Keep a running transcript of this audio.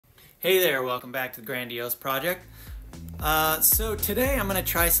Hey there, welcome back to the Grandiose project. So today I'm going to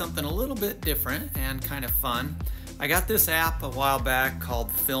try something a little bit different and kind of fun. I got this app a while back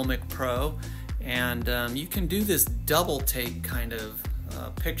called Filmic Pro, and you can do this double take kind of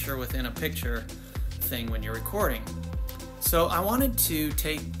picture within a picture thing when you're recording. So I wanted to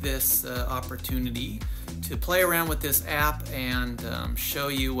take this opportunity to play around with this app and show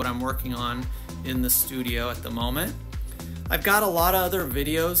you what I'm working on in the studio at the moment. I've got a lot of other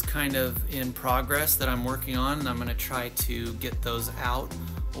videos kind of in progress that I'm working on, and I'm going to try to get those out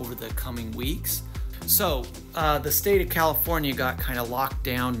over the coming weeks. So the state of California got kind of locked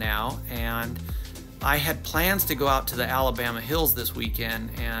down now, and I had plans to go out to the Alabama hills this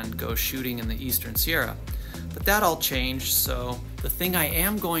weekend and go shooting in the Eastern Sierra. But that all changed, so the thing I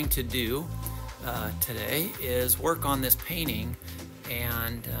am going to do today is work on this painting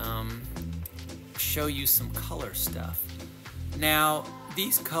and show you some color stuff. Now,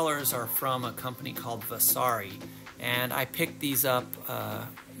 these colors are from a company called Vasari, and I picked these up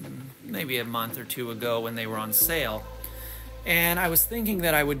maybe a month or two ago when they were on sale, and I was thinking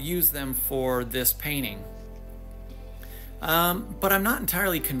that I would use them for this painting, but I'm not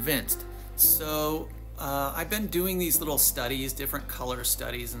entirely convinced. So I've been doing these little studies, different color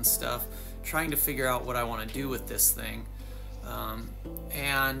studies and stuff, trying to figure out what I want to do with this thing,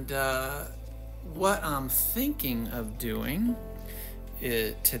 what I'm thinking of doing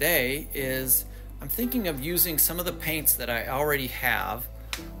today is I'm thinking of using some of the paints that I already have,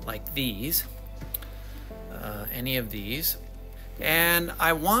 like these, any of these, and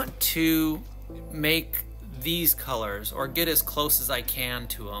I want to make these colors or get as close as I can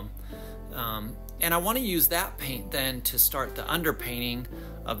to them, and I want to use that paint then to start the underpainting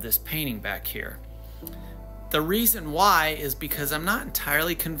of this painting back here. The reason why is because I'm not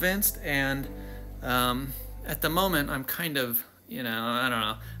entirely convinced, and at the moment I'm kind of, I don't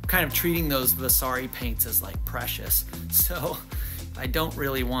know, I'm kind of treating those Vasari paints as like precious, so I don't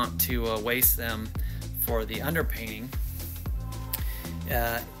really want to waste them for the underpainting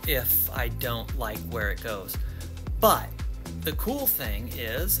if I don't like where it goes. But the cool thing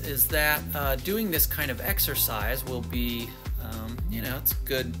is that doing this kind of exercise will be, it's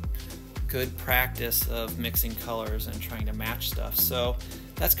good practice of mixing colors and trying to match stuff. So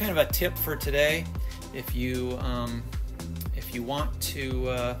that's kind of a tip for today. If you want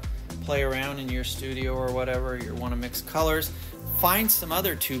to play around in your studio or whatever, you want to mix colors, find some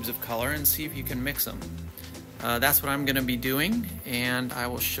other tubes of color and see if you can mix them. That's what I'm going to be doing, and I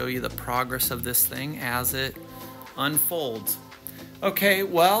will show you the progress of this thing as it unfolds. Okay,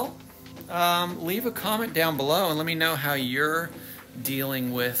 well, leave a comment down below and let me know how you're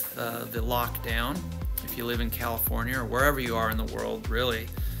dealing with the lockdown, if you live in California or wherever you are in the world, really.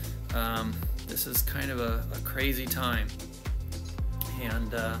 This is kind of a crazy time,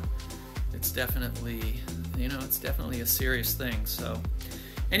 and it's definitely, it's definitely a serious thing. So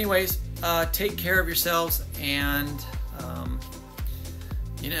anyways, take care of yourselves, and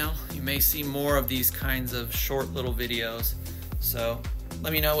you may see more of these kinds of short little videos. So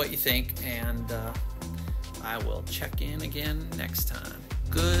let me know what you think, and I will check in again next time.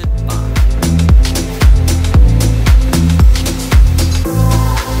 Goodbye.